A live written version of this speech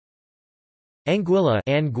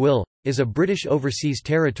Anguilla is a British overseas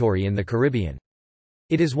territory in the Caribbean.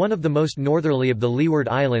 It is one of the most northerly of the Leeward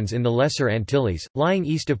Islands in the Lesser Antilles, lying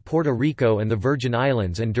east of Puerto Rico and the Virgin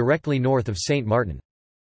Islands and directly north of Saint Martin.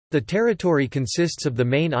 The territory consists of the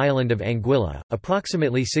main island of Anguilla,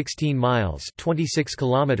 approximately 16 miles (26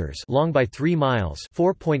 kilometers) long by 3 miles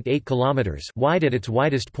 (4.8 kilometers) wide at its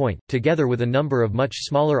widest point, together with a number of much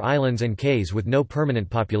smaller islands and cays with no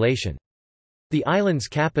permanent population. The island's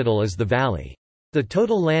capital is the Valley. The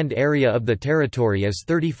total land area of the territory is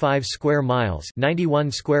 35 square miles (91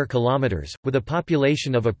 square kilometers), with a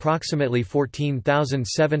population of approximately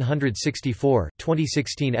 14,764,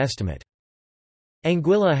 2016 estimate.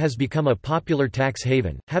 Anguilla has become a popular tax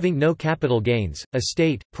haven, having no capital gains,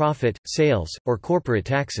 estate, profit, sales, or corporate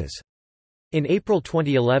taxes. In April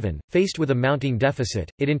 2011, faced with a mounting deficit,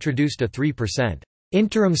 it introduced a 3%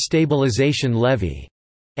 interim stabilization levy,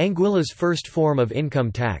 Anguilla's first form of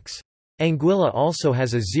income tax. Anguilla also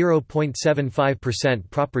has a 0.75%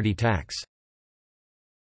 property tax.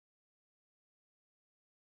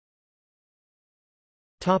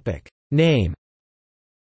 Name.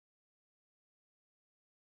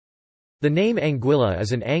 The name Anguilla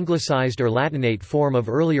is an anglicized or Latinate form of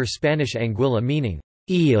earlier Spanish Anguilla meaning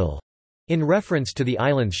eel, in reference to the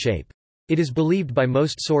island's shape. It is believed by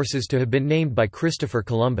most sources to have been named by Christopher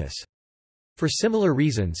Columbus. For similar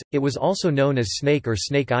reasons, it was also known as Snake or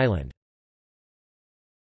Snake Island.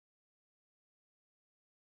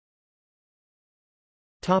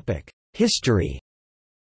 History.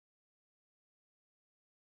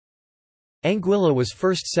 Anguilla was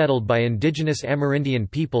first settled by indigenous Amerindian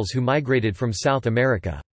peoples who migrated from South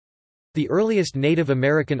America. The earliest Native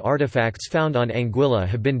American artifacts found on Anguilla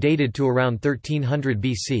have been dated to around 1300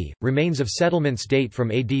 BC, remains of settlements date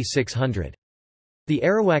from AD 600. The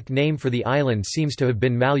Arawak name for the island seems to have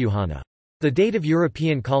been Maluhana. The date of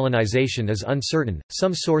European colonization is uncertain.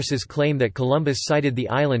 Some sources claim that Columbus sighted the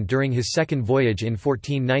island during his second voyage in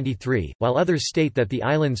 1493, while others state that the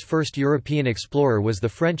island's first European explorer was the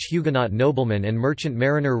French Huguenot nobleman and merchant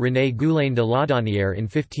mariner René Goulaine de Laudonnière in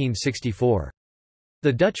 1564.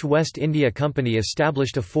 The Dutch West India Company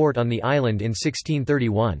established a fort on the island in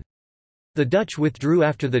 1631. The Dutch withdrew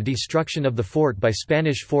after the destruction of the fort by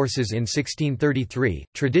Spanish forces in 1633.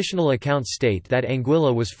 Traditional accounts state that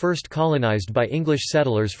Anguilla was first colonized by English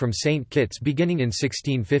settlers from St. Kitts beginning in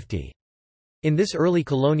 1650. In this early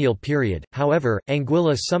colonial period, however,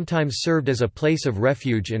 Anguilla sometimes served as a place of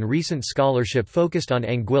refuge, and recent scholarship focused on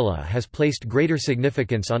Anguilla has placed greater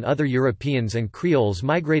significance on other Europeans and Creoles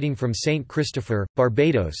migrating from St. Christopher,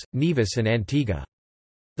 Barbados, Nevis and Antigua.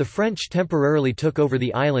 The French temporarily took over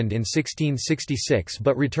the island in 1666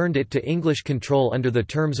 but returned it to English control under the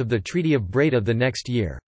terms of the Treaty of Breda the next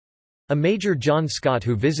year. A Major John Scott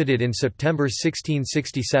who visited in September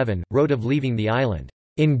 1667, wrote of leaving the island,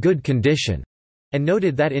 "in good condition", and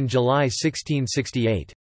noted that in July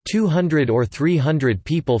 1668, 200 or 300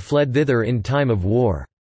 people fled thither in time of war.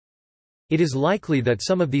 It is likely that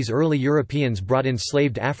some of these early Europeans brought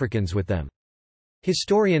enslaved Africans with them.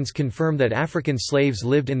 Historians confirm that African slaves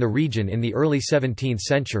lived in the region in the early 17th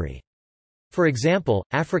century. For example,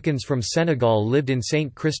 Africans from Senegal lived in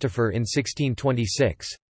St. Christopher in 1626.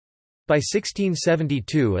 By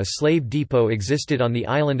 1672 a slave depot existed on the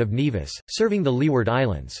island of Nevis, serving the Leeward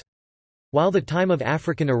Islands. While the time of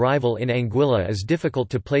African arrival in Anguilla is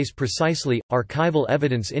difficult to place precisely, archival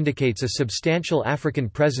evidence indicates a substantial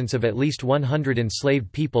African presence of at least 100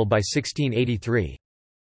 enslaved people by 1683.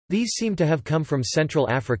 These seem to have come from Central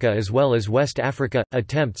Africa as well as West Africa.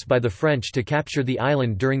 Attempts by the French to capture the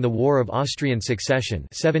island during the War of Austrian Succession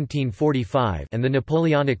 (1745) and the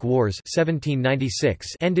Napoleonic Wars (1796)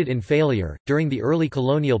 ended in failure. During the early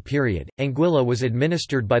colonial period, Anguilla was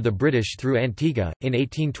administered by the British through Antigua. In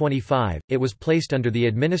 1825, it was placed under the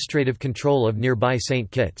administrative control of nearby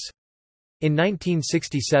St. Kitts. In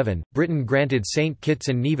 1967, Britain granted St. Kitts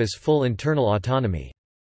and Nevis full internal autonomy.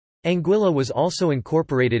 Anguilla was also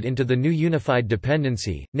incorporated into the new unified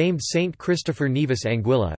dependency, named St. Christopher Nevis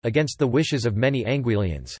Anguilla, against the wishes of many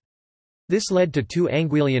Anguillians. This led to two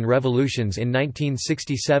Anguillian revolutions in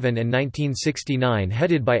 1967 and 1969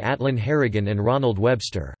 headed by Atlin Harrigan and Ronald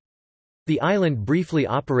Webster. The island briefly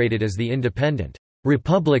operated as the independent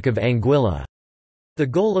Republic of Anguilla. The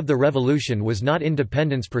goal of the revolution was not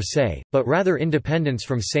independence per se, but rather independence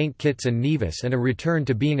from St. Kitts and Nevis and a return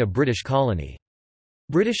to being a British colony.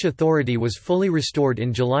 British authority was fully restored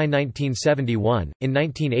in July 1971. In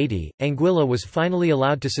 1980, Anguilla was finally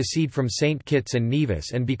allowed to secede from St. Kitts and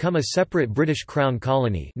Nevis and become a separate British Crown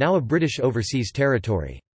colony, now a British overseas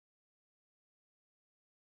territory.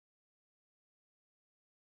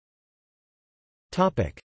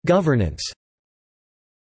 Governance.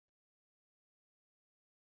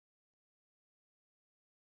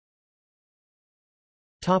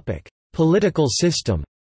 Political system.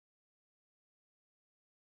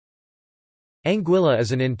 Anguilla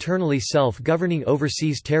is an internally self-governing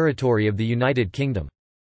overseas territory of the United Kingdom.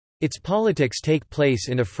 Its politics take place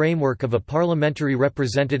in a framework of a parliamentary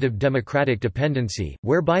representative democratic dependency,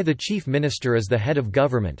 whereby the chief minister is the head of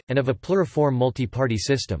government, and of a pluriform multi-party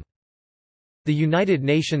system. The United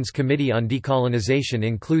Nations Committee on Decolonization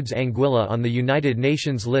includes Anguilla on the United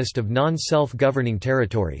Nations list of non-self-governing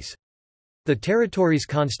territories. The territory's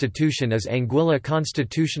constitution is Anguilla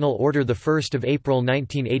Constitutional Order 1 April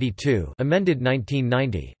 1982, amended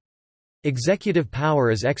 1990. Executive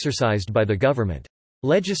power is exercised by the government.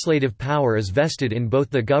 Legislative power is vested in both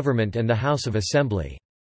the government and the House of Assembly.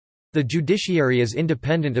 The judiciary is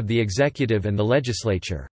independent of the executive and the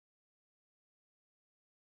legislature.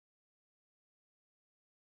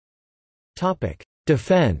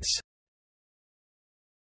 Defence.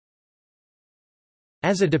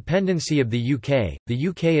 As a dependency of the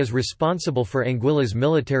UK is responsible for Anguilla's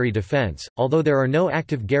military defence, although there are no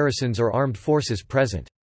active garrisons or armed forces present.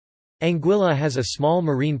 Anguilla has a small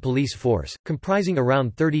marine police force, comprising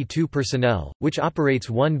around 32 personnel, which operates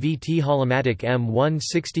one VT Holomatic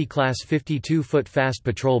M160 class 52-foot fast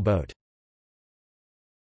patrol boat.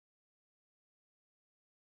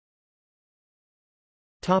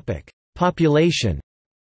 Population.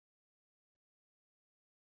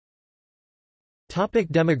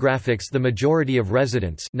 Demographics. The majority of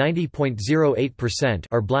residents, 90.08%,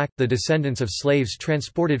 are black, the descendants of slaves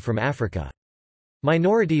transported from Africa.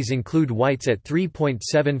 Minorities include whites at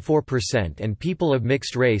 3.74% and people of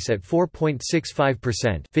mixed race at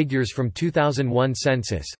 4.65%. Figures from 2001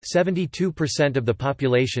 census. 72% of the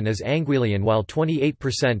population is Anguillian while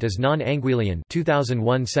 28% is non-Anguillian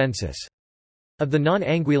 2001 census. Of the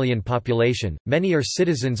non-Anguillian population, many are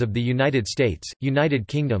citizens of the United States, United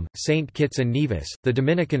Kingdom, St. Kitts and Nevis, the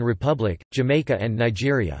Dominican Republic, Jamaica and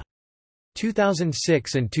Nigeria.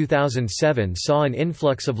 2006 and 2007 saw an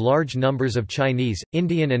influx of large numbers of Chinese,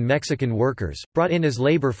 Indian and Mexican workers, brought in as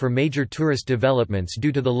labor for major tourist developments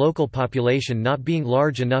due to the local population not being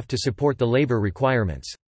large enough to support the labor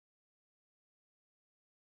requirements.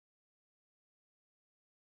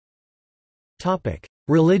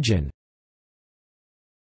 Religion.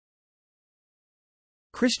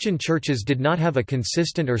 Christian churches did not have a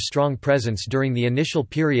consistent or strong presence during the initial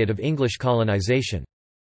period of English colonization.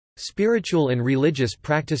 Spiritual and religious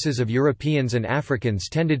practices of Europeans and Africans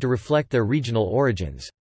tended to reflect their regional origins.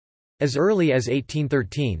 As early as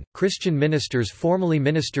 1813, Christian ministers formally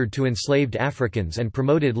ministered to enslaved Africans and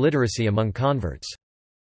promoted literacy among converts.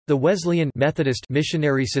 The Wesleyan Methodist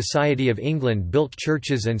Missionary Society of England built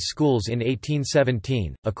churches and schools in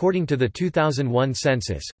 1817. According to the 2001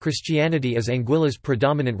 census, Christianity is Anguilla's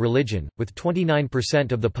predominant religion, with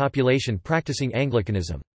 29% of the population practicing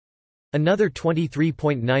Anglicanism. Another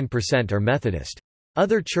 23.9% are Methodist.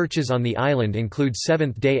 Other churches on the island include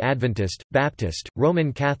Seventh-day Adventist, Baptist,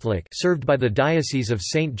 Roman Catholic served by the Diocese of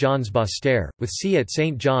St. John's Basseterre, with see at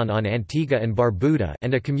St. John on Antigua and Barbuda,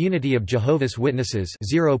 and a Community of Jehovah's Witnesses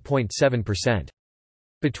 0.7%.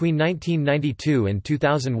 Between 1992 and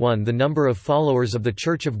 2001 the number of followers of the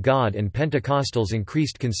Church of God and Pentecostals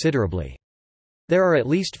increased considerably. There are at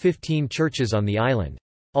least 15 churches on the island.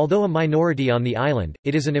 Although a minority on the island,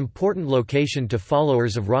 it is an important location to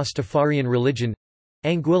followers of Rastafarian religion.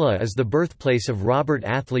 Anguilla is the birthplace of Robert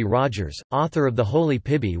Athley Rogers, author of the Holy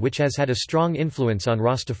Pibby, which has had a strong influence on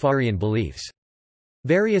Rastafarian beliefs.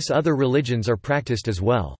 Various other religions are practiced as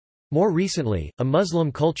well. More recently, a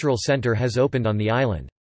Muslim cultural center has opened on the island.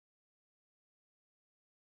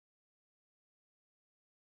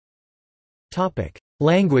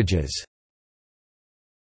 Languages.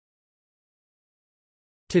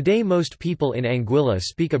 Today most people in Anguilla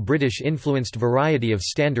speak a British-influenced variety of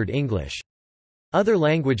Standard English. Other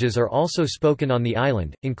languages are also spoken on the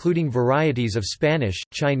island, including varieties of Spanish,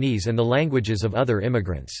 Chinese and the languages of other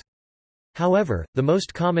immigrants. However, the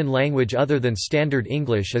most common language other than Standard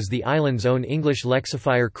English is the island's own English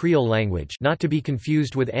lexifier Creole language, not to be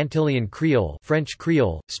confused with Antillean Creole, French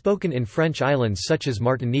Creole, spoken in French islands such as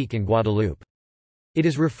Martinique and Guadeloupe. It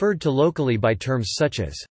is referred to locally by terms such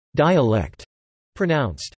as dialect,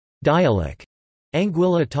 pronounced dialect,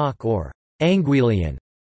 Anguilla talk or Anguillian.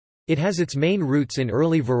 It has its main roots in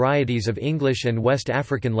early varieties of English and West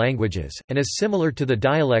African languages, and is similar to the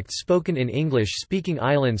dialects spoken in English-speaking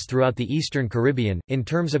islands throughout the Eastern Caribbean, in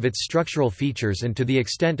terms of its structural features and to the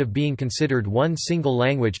extent of being considered one single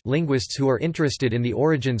language. Linguists who are interested in the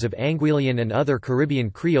origins of Anguillian and other Caribbean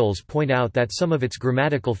Creoles point out that some of its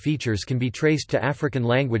grammatical features can be traced to African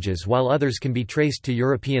languages while others can be traced to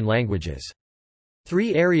European languages.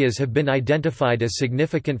 3 areas have been identified as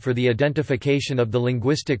significant for the identification of the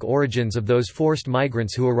linguistic origins of those forced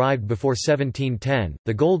migrants who arrived before 1710: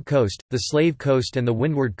 the Gold Coast, the Slave Coast, and the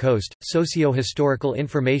Windward Coast. Socio-historical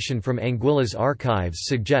information from Anguilla's archives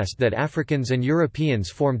suggest that Africans and Europeans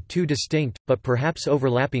formed 2 distinct, but perhaps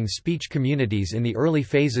overlapping speech communities in the early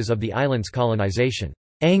phases of the island's colonization.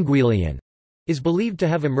 Anguillian is believed to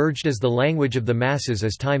have emerged as the language of the masses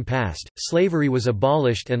as time passed. Slavery was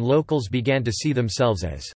abolished and locals began to see themselves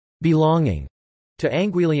as belonging to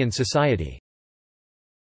Anguillian society.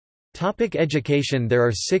 Education. There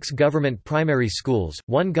are 6 government primary schools,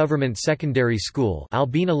 1 government secondary school,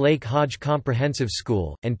 Albina Lake Hodge Comprehensive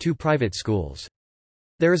School, and 2 private schools.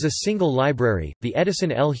 There is a single library, the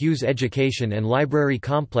Edison L. Hughes Education and Library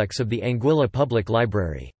Complex of the Anguilla Public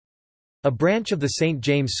Library. A branch of the St.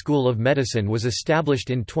 James School of Medicine was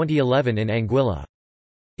established in 2011 in Anguilla.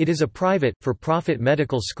 It is a private, for-profit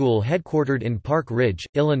medical school headquartered in Park Ridge,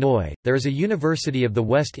 Illinois. There is a University of the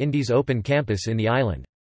West Indies open campus in the island.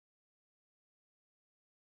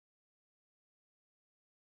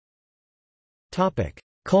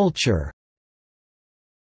 Culture.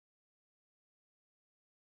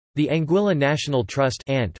 The Anguilla National Trust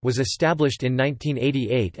was established in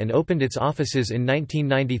 1988 and opened its offices in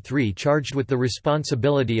 1993, charged with the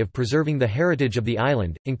responsibility of preserving the heritage of the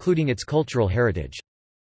island, including its cultural heritage.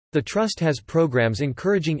 The trust has programs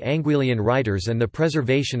encouraging Anguillian writers and the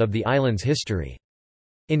preservation of the island's history.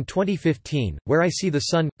 In 2015, Where I See the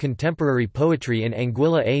Sun, Contemporary Poetry in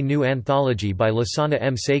Anguilla, a new anthology by Lasana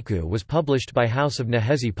M. Sekou, was published by House of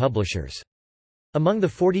Nehesi Publishers. Among the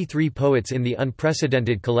 43 poets in the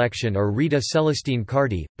unprecedented collection are Rita Celestine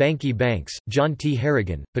Carty, Banky Banks, John T.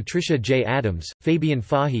 Harrigan, Patricia J. Adams, Fabian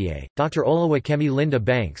Fahie, Dr. Olawakemi Linda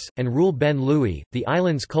Banks, and Rule Ben Louis. The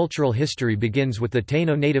island's cultural history begins with the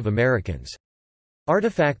Taino Native Americans.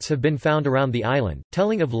 Artifacts have been found around the island,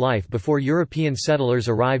 telling of life before European settlers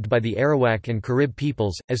arrived by the Arawak and Carib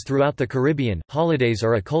peoples. As throughout the Caribbean, holidays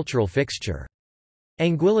are a cultural fixture.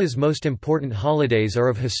 Anguilla's most important holidays are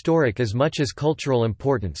of historic as much as cultural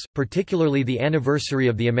importance, particularly the anniversary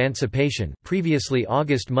of the Emancipation, previously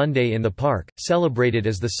August Monday in the Park, celebrated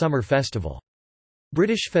as the summer festival.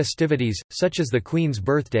 British festivities, such as the Queen's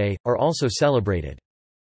birthday, are also celebrated.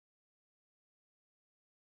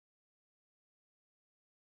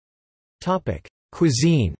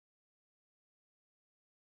 Cuisine.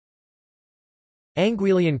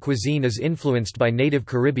 Anguillian cuisine is influenced by native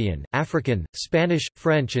Caribbean, African, Spanish,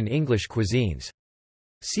 French and English cuisines.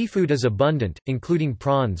 Seafood is abundant, including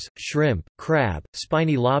prawns, shrimp, crab,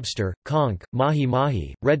 spiny lobster, conch,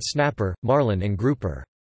 mahi-mahi, red snapper, marlin and grouper.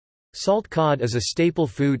 Salt cod is a staple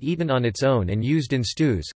food eaten on its own and used in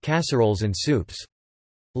stews, casseroles and soups.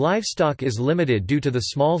 Livestock is limited due to the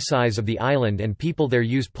small size of the island, and people there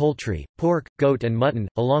use poultry, pork, goat and mutton,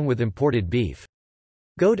 along with imported beef.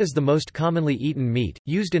 Goat is the most commonly eaten meat,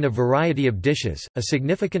 used in a variety of dishes. A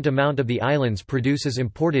significant amount of the island's produce is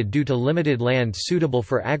imported due to limited land suitable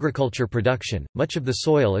for agriculture production. Much of the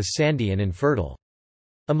soil is sandy and infertile.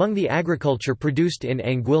 Among the agriculture produced in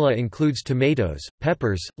Anguilla includes tomatoes,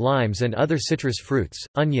 peppers, limes and other citrus fruits,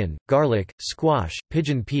 onion, garlic, squash,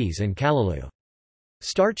 pigeon peas and callaloo.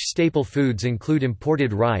 Starch staple foods include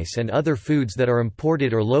imported rice and other foods that are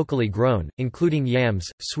imported or locally grown, including yams,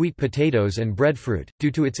 sweet potatoes and breadfruit. Due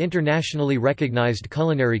to its internationally recognized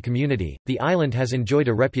culinary community, the island has enjoyed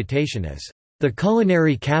a reputation as the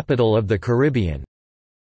culinary capital of the Caribbean.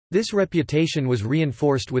 This reputation was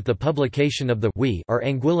reinforced with the publication of the Our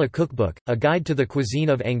Anguilla Cookbook, a guide to the cuisine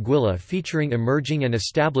of Anguilla featuring emerging and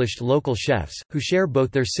established local chefs, who share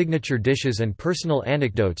both their signature dishes and personal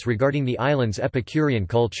anecdotes regarding the island's Epicurean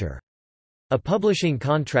culture. A publishing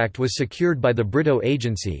contract was secured by the Brito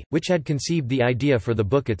Agency, which had conceived the idea for the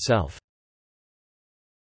book itself.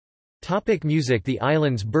 Music. The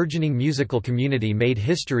island's burgeoning musical community made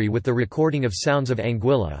history with the recording of Sounds of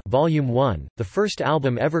Anguilla Volume 1, the first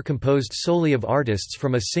album ever composed solely of artists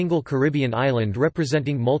from a single Caribbean island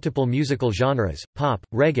representing multiple musical genres, pop,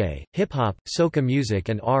 reggae, hip-hop, soca music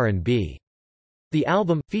and R&B. The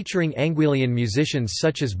album, featuring Anguillian musicians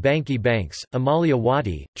such as Banky Banks, Amalia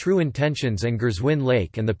Wati, True Intentions and Gerswin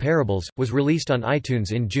Lake and The Parables, was released on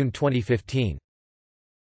iTunes in June 2015.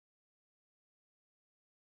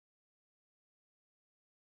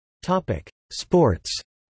 Sports.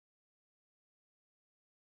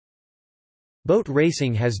 Boat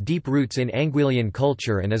racing has deep roots in Anguillian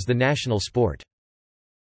culture and is the national sport.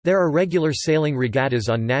 There are regular sailing regattas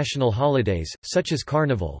on national holidays, such as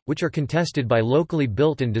Carnival, which are contested by locally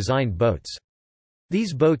built and designed boats.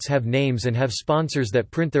 These boats have names and have sponsors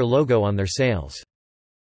that print their logo on their sails.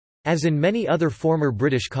 As in many other former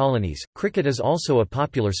British colonies, cricket is also a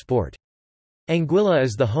popular sport. Anguilla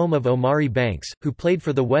is the home of Omari Banks, who played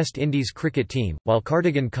for the West Indies cricket team, while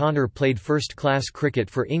Cardigan Connor played first-class cricket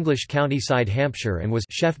for English county side Hampshire and was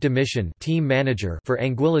chef de mission team manager for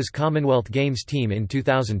Anguilla's Commonwealth Games team in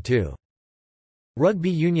 2002.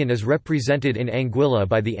 Rugby union is represented in Anguilla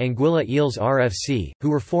by the Anguilla Eels RFC,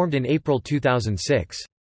 who were formed in April 2006.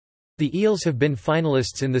 The Eels have been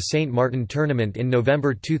finalists in the St. Martin Tournament in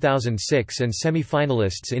November 2006 and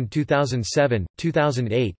semi-finalists in 2007,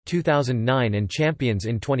 2008, 2009 and champions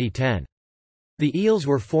in 2010. The Eels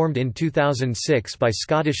were formed in 2006 by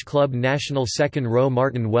Scottish club national second row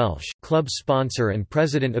Martin Welsh, club sponsor and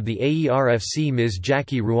president of the AERFC Ms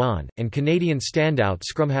Jackie Ruan, and Canadian standout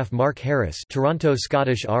scrumhalf Mark Harris, Toronto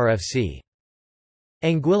Scottish RFC.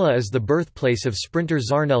 Anguilla is the birthplace of sprinter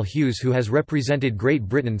Zarnell Hughes, who has represented Great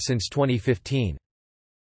Britain since 2015.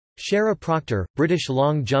 Shara Proctor, British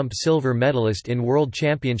long jump silver medalist in World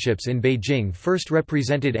Championships in Beijing, first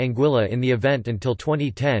represented Anguilla in the event until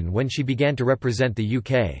 2010 when she began to represent the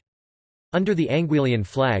UK. Under the Anguillian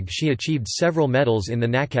flag she achieved several medals in the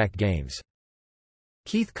NACAC Games.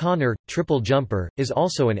 Keith Connor, triple jumper, is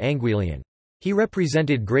also an Anguillian. He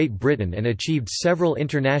represented Great Britain and achieved several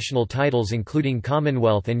international titles including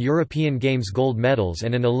Commonwealth and European Games gold medals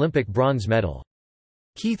and an Olympic bronze medal.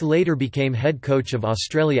 Keith later became head coach of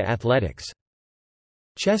Australia Athletics.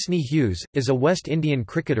 Chesney Hughes, is a West Indian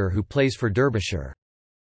cricketer who plays for Derbyshire.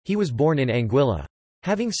 He was born in Anguilla.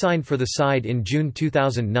 Having signed for the side in June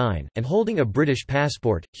 2009, and holding a British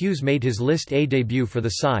passport, Hughes made his List A debut for the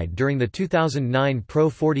side during the 2009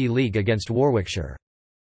 Pro 40 League against Warwickshire.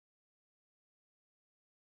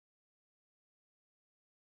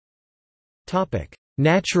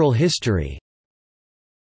 Natural history.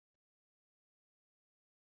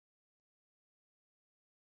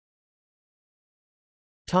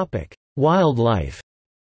 Wildlife.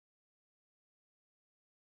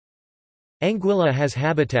 Anguilla has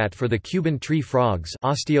habitat for the Cuban tree frogs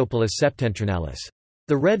Osteopilus septentrionalis.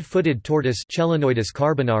 The red-footed tortoise Chelonoidis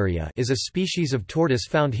carbonaria is a species of tortoise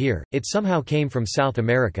found here. It somehow came from South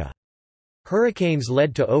America. Hurricanes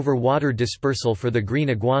led to over-water dispersal for the green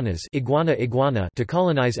iguanas iguana to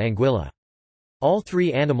colonize Anguilla. All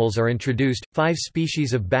three animals are introduced. 5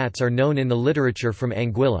 species of bats are known in the literature from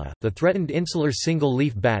Anguilla: the threatened insular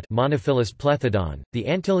single-leaf bat Monophilus plethodon, the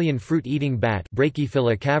Antillean fruit-eating bat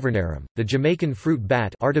Brachyphylla cavernarum, the Jamaican fruit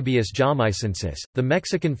bat Artabius jamaicensis, the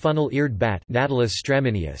Mexican funnel-eared bat Natalus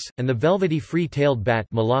stramineus, and the velvety free-tailed bat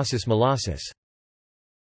Molossus molossus.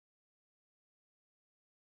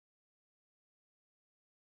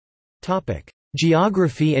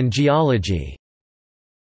 Geography and geology.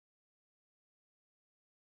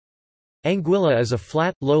 Anguilla is a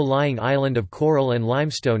flat, low-lying island of coral and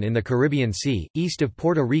limestone in the Caribbean Sea, east of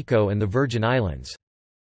Puerto Rico and the Virgin Islands.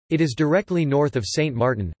 It is directly north of St.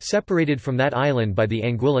 Martin, separated from that island by the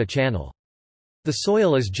Anguilla Channel. The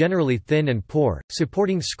soil is generally thin and poor,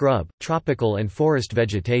 supporting scrub, tropical and forest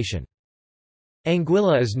vegetation.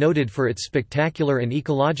 Anguilla is noted for its spectacular and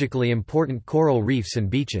ecologically important coral reefs and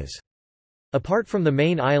beaches. Apart from the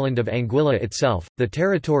main island of Anguilla itself, the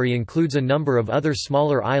territory includes a number of other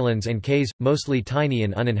smaller islands and cays, mostly tiny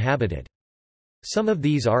and uninhabited. Some of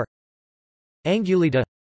these are Anguillita,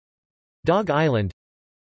 Dog Island,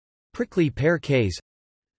 Prickly Pear Cays,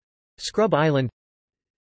 Scrub Island,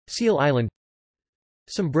 Seal Island,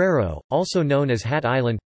 Sombrero, also known as Hat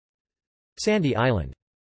Island, Sandy Island.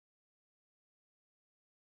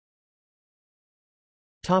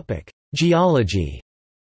 Geology.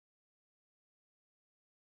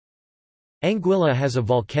 Anguilla has a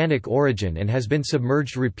volcanic origin and has been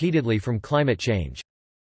submerged repeatedly from climate change.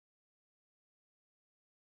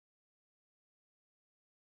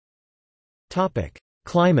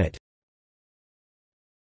 Climate.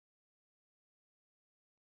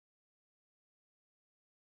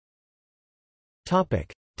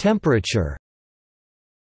 Temperature.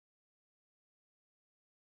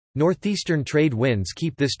 Northeastern trade winds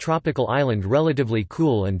keep this tropical island relatively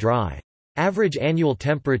cool and dry. Average annual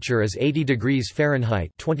temperature is 80 degrees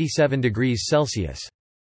Fahrenheit (27 degrees Celsius).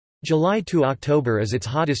 July to October is its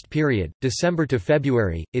hottest period, December to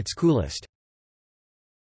February, its coolest.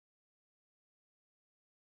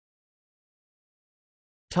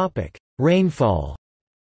 Rainfall.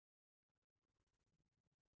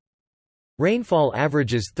 Rainfall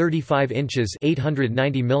averages 35 inches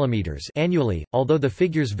 (890 millimeters) annually, although the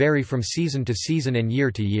figures vary from season to season and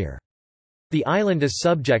year to year. The island is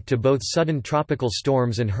subject to both sudden tropical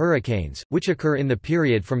storms and hurricanes, which occur in the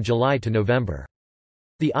period from July to November.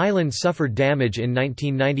 The island suffered damage in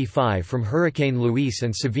 1995 from Hurricane Luis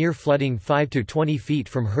and severe flooding 5 to 20 feet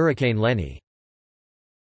from Hurricane Lenny.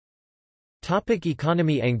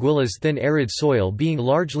 Economy. Anguilla's thin arid soil being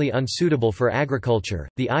largely unsuitable for agriculture,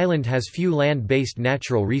 the island has few land-based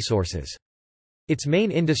natural resources. Its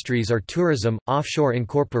main industries are tourism, offshore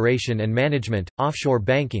incorporation and management, offshore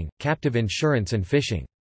banking, captive insurance and fishing.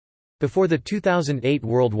 Before the 2008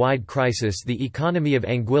 worldwide crisis, the economy of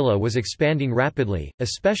Anguilla was expanding rapidly,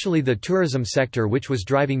 especially the tourism sector, which was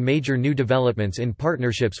driving major new developments in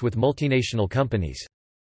partnerships with multinational companies.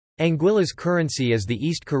 Anguilla's currency is the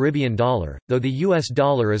East Caribbean dollar, though the US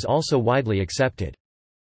dollar is also widely accepted.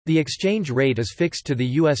 The exchange rate is fixed to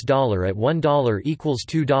the US dollar at $1 equals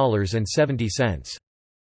 $2.70.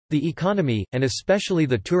 The economy, and especially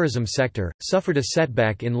the tourism sector, suffered a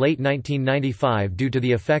setback in late 1995 due to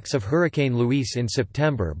the effects of Hurricane Luis in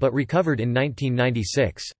September but recovered in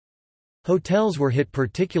 1996. Hotels were hit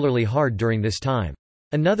particularly hard during this time.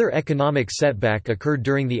 Another economic setback occurred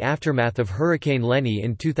during the aftermath of Hurricane Lenny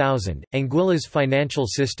in 2000. Anguilla's financial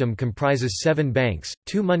system comprises 7 banks,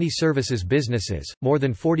 2 money services businesses, more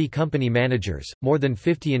than 40 company managers, more than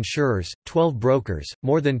 50 insurers, 12 brokers,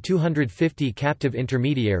 more than 250 captive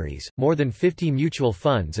intermediaries, more than 50 mutual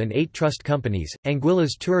funds, and 8 trust companies.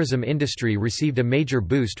 Anguilla's tourism industry received a major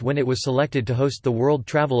boost when it was selected to host the World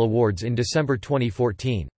Travel Awards in December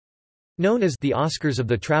 2014. Known as the Oscars of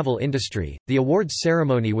the travel industry, the awards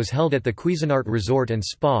ceremony was held at the Cuisine Resort and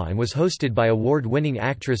Spa and was hosted by award-winning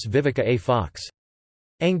actress Vivica A. Fox.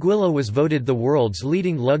 Anguilla was voted the world's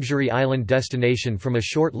leading luxury island destination from a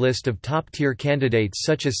short list of top-tier candidates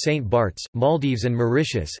such as St. Bart's, Maldives and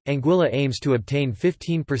Mauritius. Anguilla aims to obtain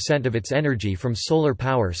 15% of its energy from solar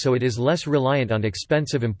power, so it is less reliant on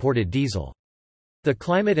expensive imported diesel. The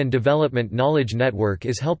Climate and Development Knowledge Network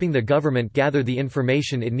is helping the government gather the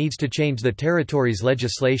information it needs to change the territory's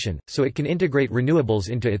legislation, so it can integrate renewables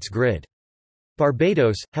into its grid.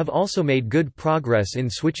 Barbados have also made good progress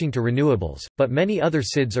in switching to renewables, but many other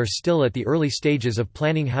SIDs are still at the early stages of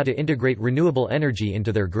planning how to integrate renewable energy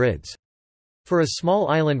into their grids. For a small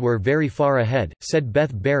island we're very far ahead, said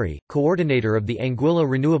Beth Berry, coordinator of the Anguilla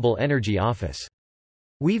Renewable Energy Office.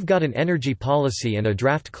 We've got an energy policy and a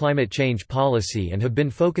draft climate change policy and have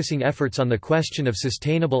been focusing efforts on the question of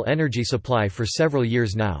sustainable energy supply for several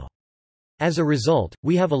years now. As a result,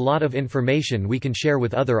 we have a lot of information we can share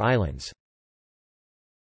with other islands.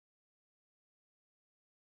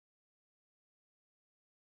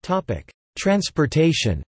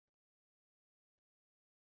 Transportation.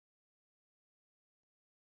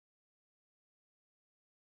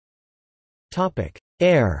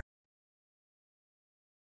 Air.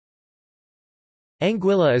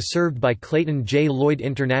 Anguilla is served by Clayton J. Lloyd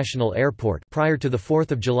International Airport, prior to the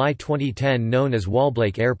 4th of July 2010 known as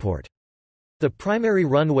Wallblake Airport. The primary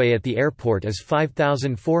runway at the airport is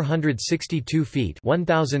 5,462 feet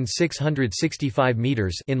 (1,665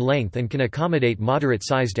 meters) in length and can accommodate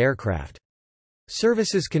moderate-sized aircraft.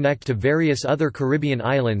 Services connect to various other Caribbean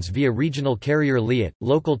islands via regional carrier Liat,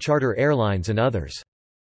 local charter airlines and others.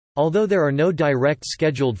 Although there are no direct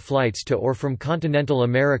scheduled flights to or from continental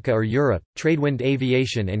America or Europe, Tradewind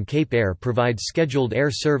Aviation and Cape Air provide scheduled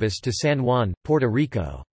air service to San Juan, Puerto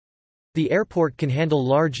Rico. The airport can handle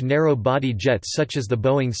large narrow-body jets such as the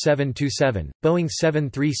Boeing 727, Boeing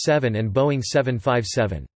 737 and Boeing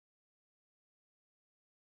 757.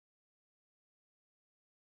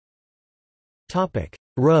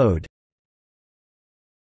 Road.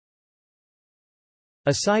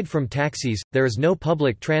 Aside from taxis, there is no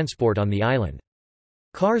public transport on the island.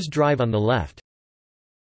 Cars drive on the left.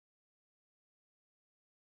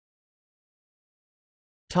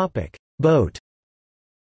 Boat.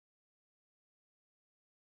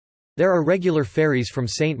 There are regular ferries from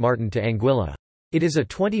St. Martin to Anguilla. It is a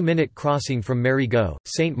 20-minute crossing from Marigot,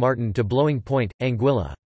 St. Martin to Blowing Point,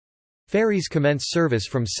 Anguilla. Ferries commence service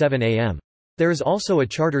from 7 a.m. There is also a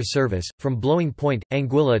charter service, from Blowing Point,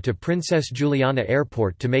 Anguilla to Princess Juliana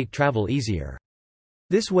Airport to make travel easier.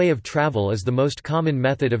 This way of travel is the most common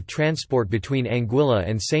method of transport between Anguilla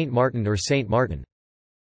and St. Martin or St. Martin.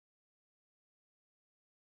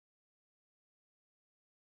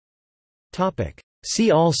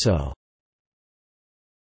 See also: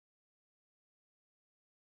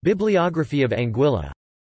 Bibliography of Anguilla,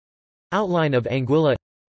 Outline of Anguilla,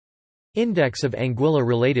 Index of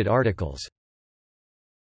Anguilla-related articles.